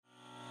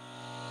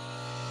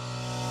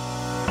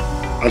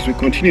As we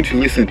continue to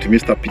listen to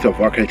Mr. Peter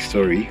Wakaik's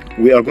story,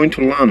 we are going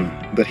to learn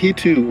that he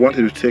too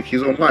wanted to take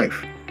his own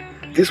life.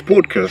 This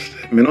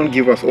podcast may not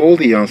give us all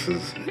the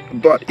answers,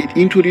 but it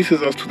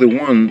introduces us to the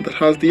one that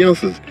has the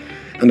answers,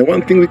 and the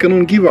one thing we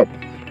cannot give up,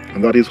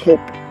 and that is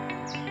hope.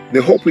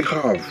 The hope we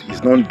have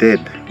is not dead.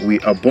 We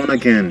are born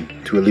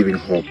again to a living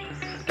hope.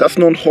 That's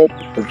not hope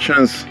of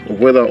chance of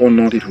whether or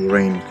not it will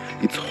rain.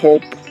 It's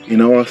hope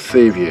in our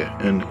Savior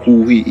and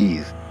who He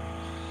is.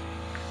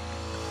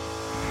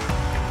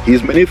 He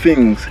is many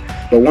things,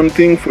 but one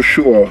thing for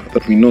sure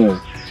that we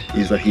know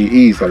is that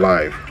He is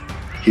alive.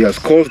 He has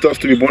caused us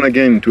to be born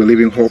again to a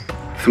living hope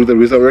through the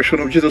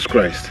resurrection of Jesus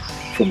Christ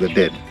from the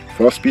dead.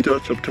 1 Peter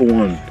chapter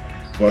 1,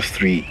 verse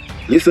 3.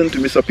 Listen to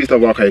Mr. Peter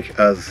Wakaik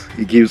as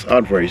he gives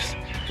advice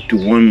to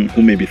one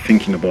who may be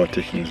thinking about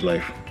taking his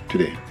life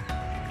today.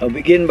 I'll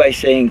begin by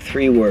saying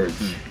 3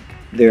 words.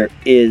 There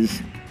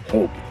is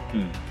hope.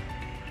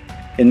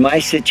 In my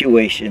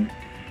situation,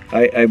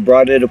 I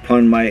brought it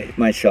upon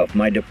myself.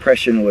 My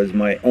depression was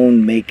my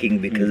own making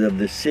because of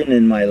the sin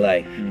in my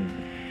life.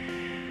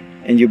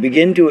 And you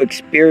begin to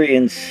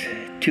experience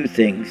 2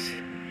 things.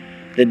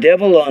 The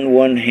devil, on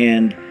one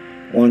hand,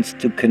 wants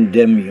to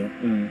condemn you.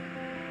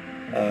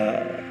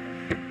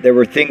 There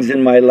were things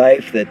in my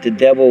life that the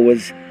devil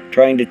was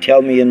trying to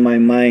tell me in my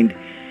mind,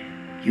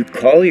 you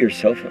call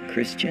yourself a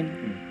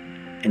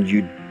Christian and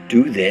you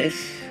do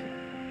this?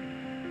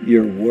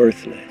 You're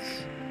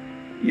worthless.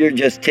 You're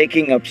just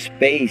taking up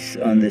space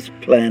on this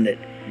planet.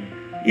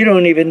 You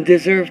don't even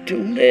deserve to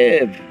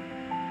live.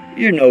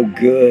 You're no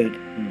good.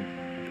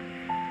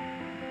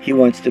 He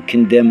wants to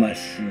condemn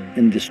us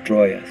and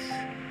destroy us.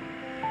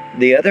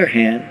 The other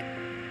hand,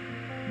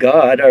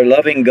 God, our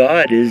loving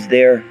God, is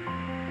there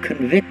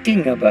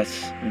convicting of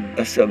us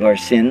of our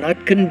sin,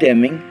 not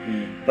condemning,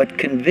 but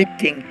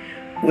convicting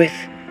with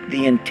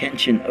the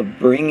intention of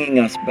bringing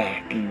us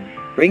back,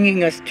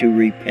 bringing us to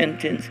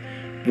repentance,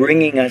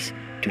 bringing us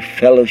to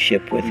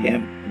fellowship with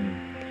Him.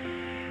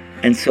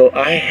 And so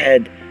I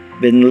had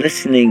been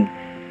listening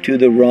to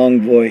the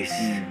wrong voice,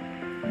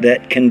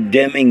 that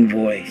condemning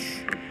voice,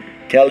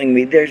 telling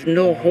me there's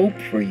no hope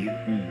for you.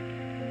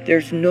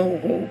 There's no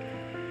hope.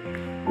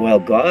 While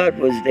God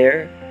was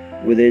there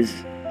with His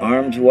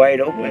arms wide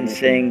open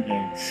saying,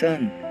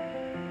 son,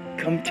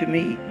 come to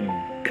me.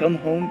 Come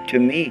home to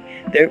me.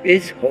 There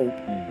is hope.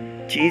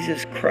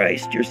 Jesus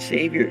Christ, your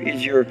Savior,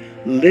 is your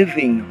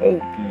living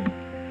hope.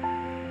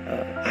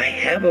 I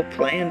have a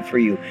plan for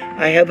you.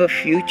 I have a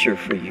future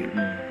for you.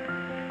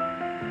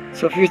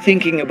 So if you're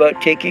thinking about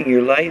taking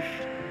your life,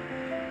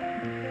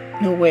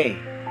 no way.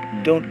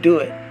 Don't do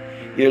it.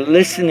 You're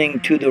listening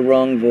to the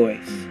wrong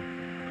voice.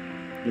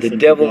 The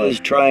devil is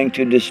trying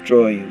to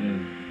destroy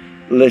you.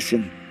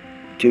 Listen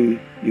to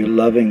your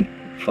loving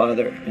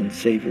Father and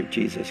Savior,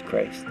 Jesus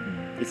Christ.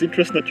 It's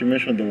interesting that you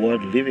mentioned the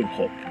word living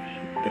hope.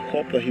 The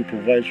hope that He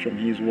provides from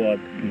His word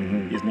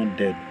is not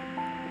dead.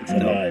 It's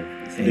alive.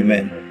 It's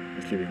living hope.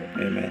 It's living hope.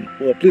 Amen.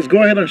 Well, please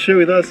go ahead and share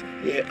with us,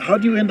 how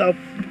do you end up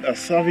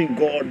serving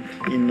God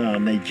in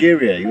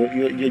Nigeria?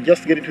 You're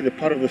just getting to the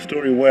part of the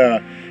story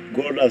where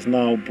God has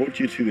now brought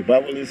you to the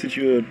Bible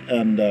Institute,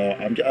 and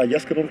I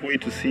just cannot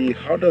wait to see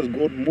how does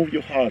God move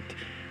your heart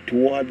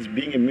towards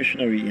being a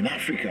missionary in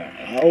Africa.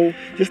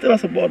 Just tell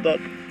us about that.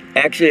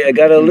 Actually, I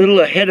got a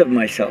little ahead of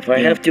myself. I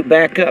have to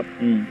back up.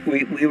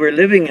 We were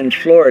living in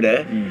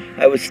Florida.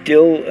 I was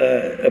still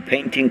a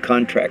painting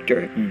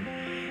contractor.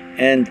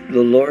 And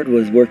the Lord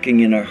was working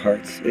in our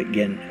hearts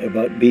again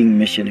about being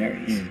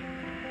missionaries.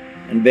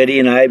 And Betty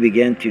and I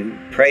began to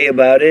pray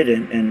about it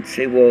and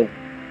say, well,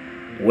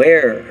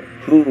 where,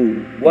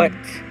 who, what?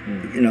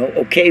 You know,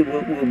 okay,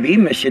 we'll be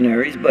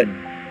missionaries, but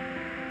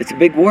it's a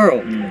big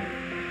world.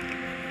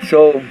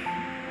 So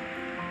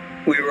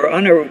we were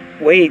on our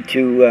way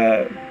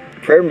to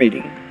prayer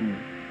meeting,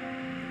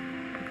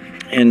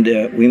 and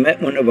we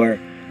met one of our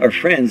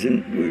friends,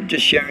 and we were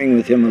just sharing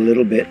with him a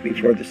little bit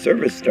before the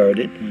service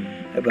started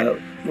about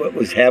what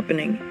was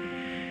happening.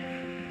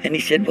 And he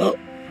said, well,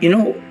 you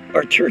know,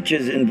 our church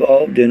is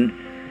involved in,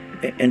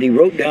 and he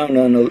wrote down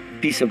on a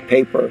piece of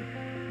paper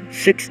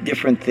 6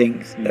 different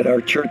things that our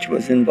church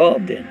was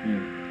involved in.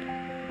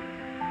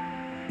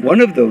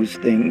 One of those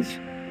things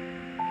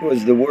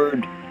was the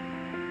word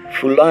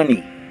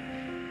Fulani.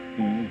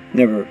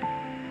 Never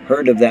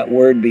heard of that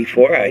word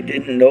before. I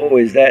didn't know,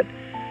 is that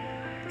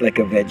like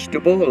a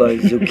vegetable, a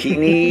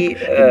zucchini? It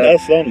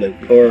does sound like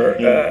it. Or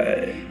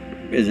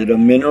is it a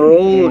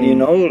mineral, you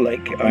know,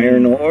 like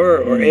iron ore?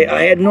 Or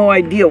I had no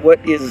idea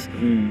what is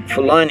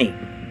Fulani.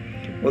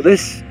 Well,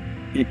 this,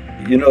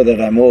 you know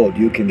that I'm old.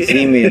 You can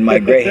see me in my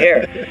gray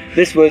hair.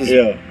 This was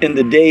in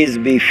the days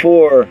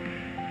before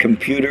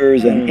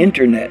computers and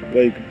internet.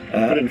 Well, you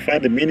couldn't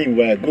find the meaning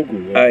via Google.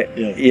 Right?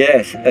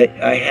 Yes,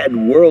 I had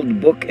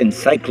World Book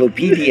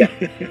Encyclopedia.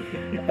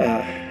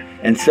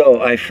 And so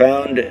I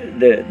found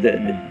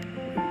the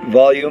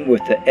volume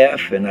with the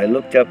F, and I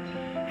looked up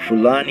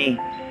Fulani.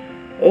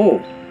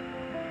 Oh,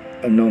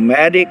 a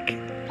nomadic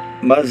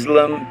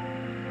Muslim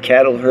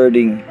cattle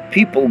herding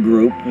people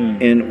group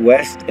in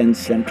West and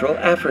Central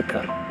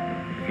Africa.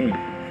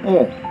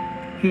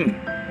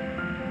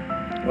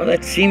 Well,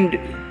 that seemed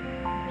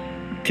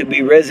to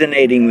be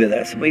resonating with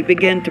us. We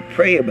began to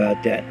pray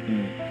about that.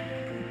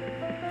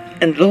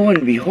 And lo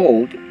and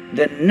behold,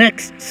 the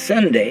next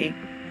Sunday,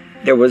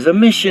 there was a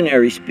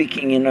missionary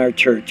speaking in our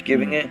church,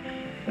 giving an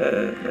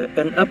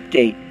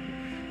update.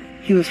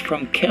 He was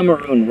from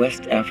Cameroon,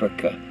 West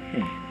Africa,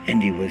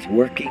 and he was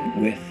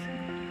working with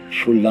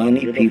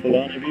Fulani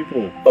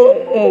people.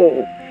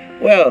 Oh,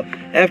 well,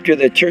 after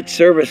the church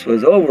service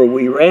was over,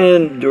 we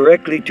ran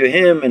directly to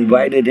him,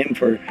 invited him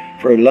for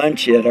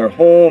lunch at our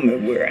home,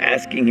 and we were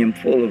asking him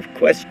full of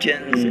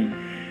questions. And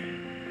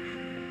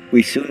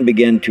we soon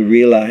began to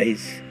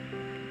realize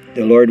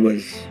the Lord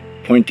was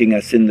pointing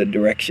us in the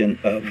direction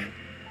of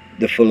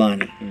the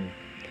Fulani.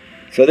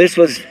 So this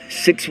was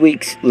 6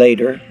 weeks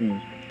later.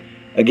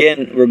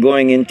 Again, we're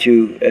going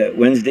into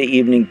Wednesday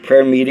evening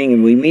prayer meeting,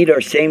 and we meet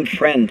our same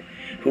friend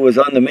who was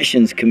on the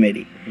missions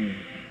committee,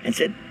 and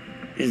said,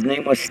 his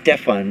name was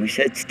Stefan. We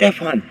said,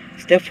 Stefan,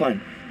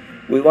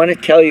 we want to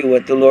tell you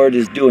what the Lord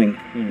is doing.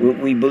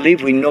 We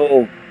believe we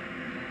know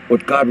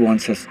what God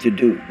wants us to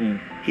do.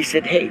 He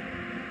said, hey,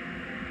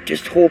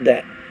 just hold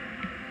that.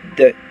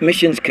 The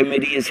missions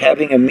committee is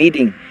having a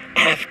meeting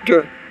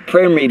after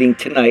prayer meeting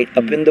tonight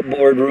up in the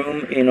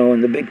boardroom, you know,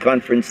 in the big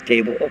conference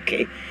table.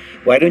 Okay,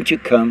 why don't you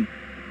come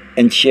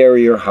and share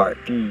your heart?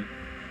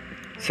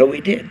 So we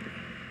did.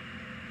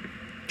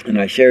 And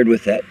I shared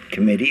with that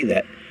committee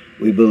that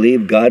we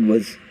believe God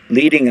was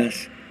leading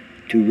us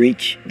to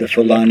reach the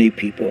Fulani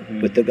people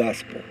with the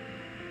gospel.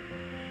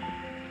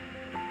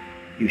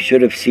 You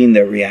should have seen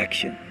their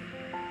reaction.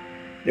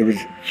 There was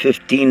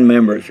 15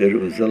 members. It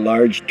was a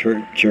large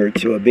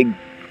church, so a big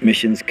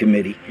missions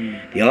committee.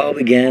 They all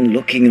began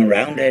looking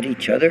around at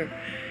each other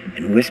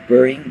and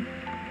whispering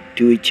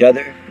to each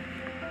other.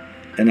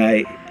 And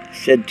I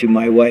said to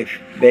my wife,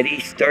 Betty,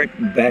 start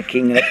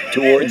backing up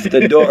towards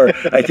the door.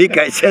 I think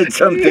I said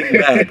something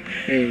bad.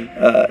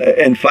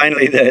 And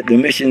finally the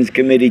missions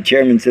committee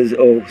chairman says,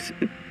 oh,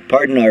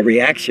 pardon our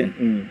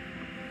reaction.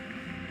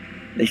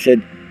 They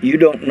said, you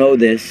don't know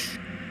this.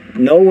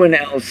 No one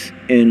else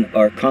in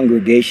our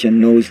congregation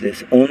knows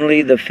this.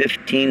 Only the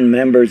 15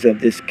 members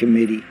of this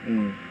committee.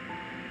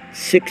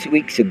 6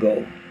 weeks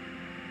ago,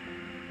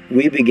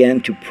 we began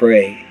to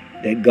pray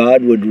that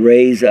God would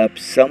raise up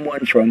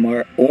someone from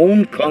our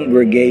own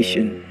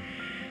congregation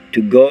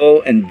to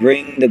go and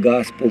bring the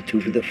gospel to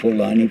the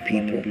Fulani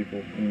people.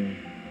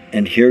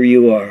 And here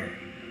you are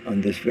on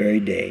this very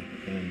day,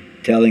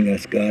 telling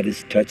us God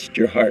has touched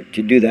your heart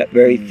to do that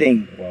very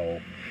thing.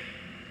 Wow.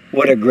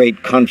 What a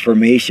great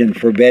confirmation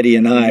for Betty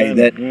and I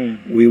that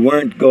we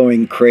weren't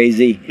going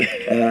crazy.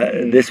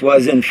 This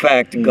was, in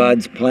fact,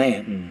 God's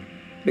plan.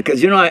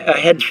 Because, you know, I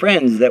had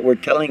friends that were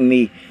telling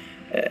me,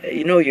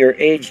 you know, you're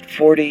aged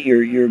 40,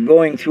 you're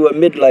going through a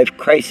midlife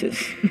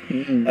crisis.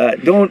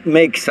 Don't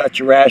make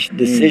such rash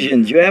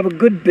decisions. You have a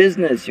good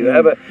business, you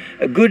have a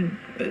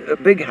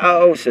big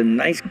house and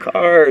nice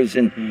cars,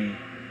 and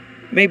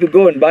maybe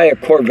go and buy a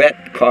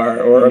Corvette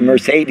car or a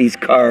Mercedes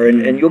car,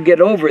 and you'll get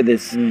over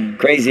this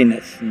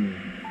craziness.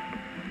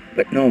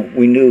 But no,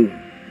 we knew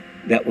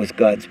that was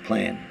God's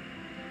plan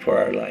for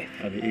our life.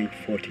 At age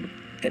 40.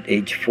 At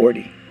age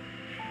 40.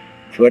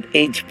 So at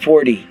age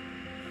 40,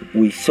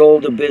 we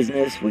sold a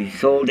business, we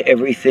sold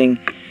everything,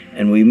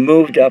 and we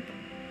moved up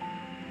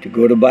to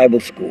go to Bible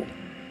school.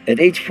 At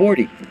age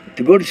 40,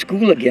 to go to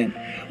school again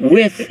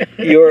with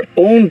your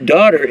own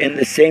daughter in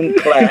the same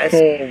class,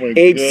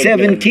 age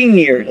 17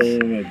 years.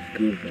 Oh my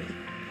goodness.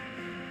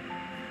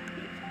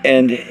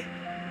 And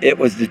it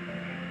was the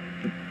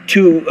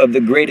two of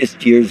the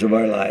greatest years of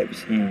our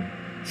lives.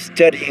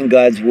 Studying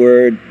God's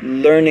Word,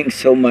 learning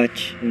so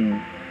much.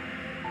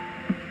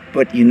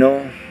 But you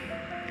know,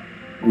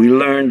 we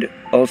learned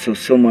also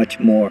so much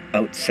more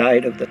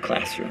outside of the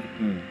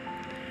classroom.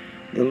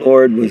 The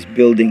Lord was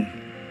building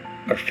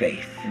our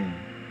faith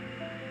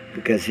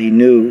because He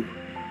knew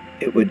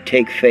it would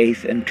take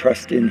faith and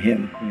trust in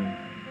Him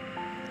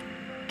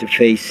to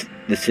face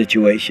the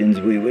situations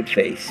we would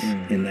face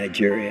in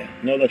Nigeria.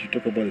 Now that you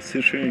talk about the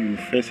situation you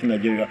face in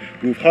Nigeria,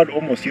 you've had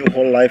almost your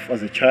whole life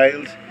as a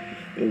child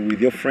with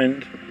your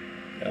friend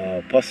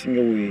passing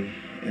away,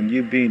 and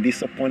you being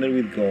disappointed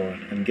with God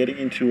and getting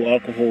into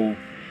alcohol,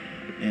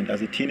 and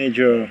as a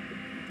teenager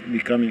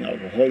becoming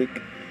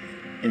alcoholic,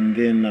 and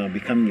then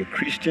becoming a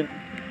Christian,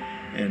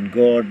 and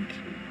God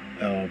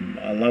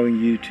allowing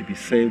you to be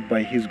saved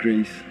by His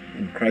grace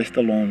in Christ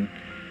alone.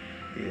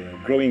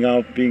 Growing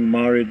up, being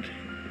married,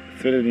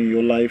 threatening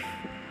your life,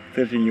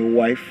 threatening your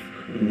wife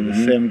with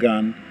the same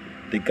gun.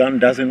 The gun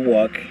doesn't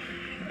work.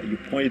 You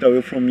point it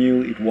away from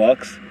you, it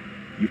works.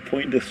 You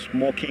point the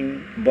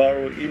smoking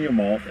barrel in your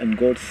mouth, and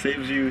God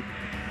saves you.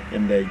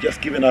 And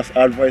just giving us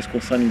advice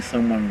concerning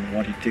someone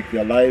wanting to take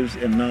their lives,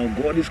 and now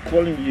God is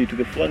calling you to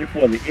the Fulani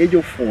people at the age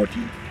of 40.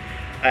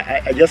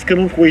 I just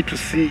cannot wait to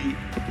see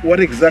what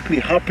exactly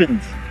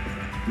happens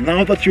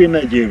now that you're in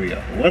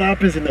Nigeria. What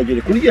happens in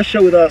Nigeria? Could you just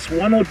share with us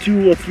 1 or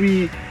 2 or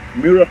 3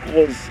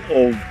 miracles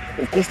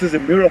of course there's a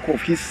miracle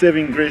of His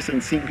saving grace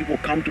and seeing people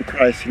come to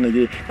Christ in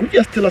Nigeria. Could you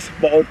just tell us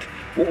about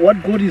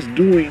what God is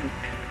doing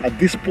at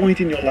this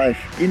point in your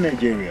life in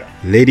Nigeria.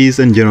 Ladies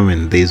and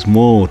gentlemen, there is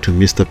more to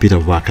Mr. Peter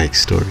Vakai's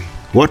story.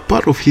 What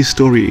part of his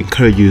story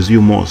encourages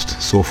you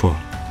most so far?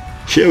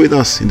 Share with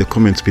us in the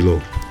comments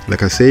below.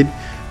 Like I said,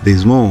 there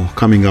is more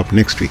coming up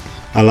next week.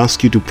 I'll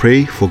ask you to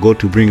pray for God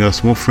to bring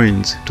us more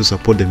friends to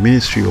support the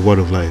ministry of Word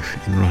of Life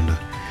in Rwanda.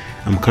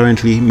 I'm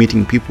currently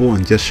meeting people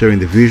and just sharing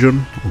the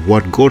vision of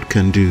what God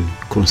can do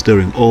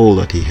considering all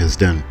that He has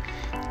done.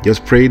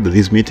 Just pray that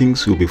these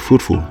meetings will be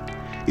fruitful.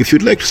 If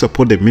you'd like to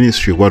support the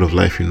ministry of Word of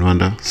Life in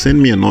Rwanda,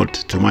 send me a note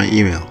to my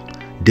email,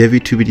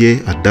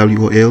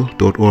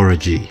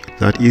 davidtubidier@wol.org.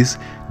 That is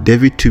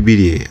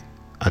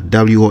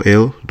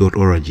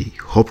davidtubidier@wol.org.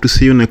 Hope to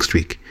see you next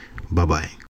week. Bye-bye.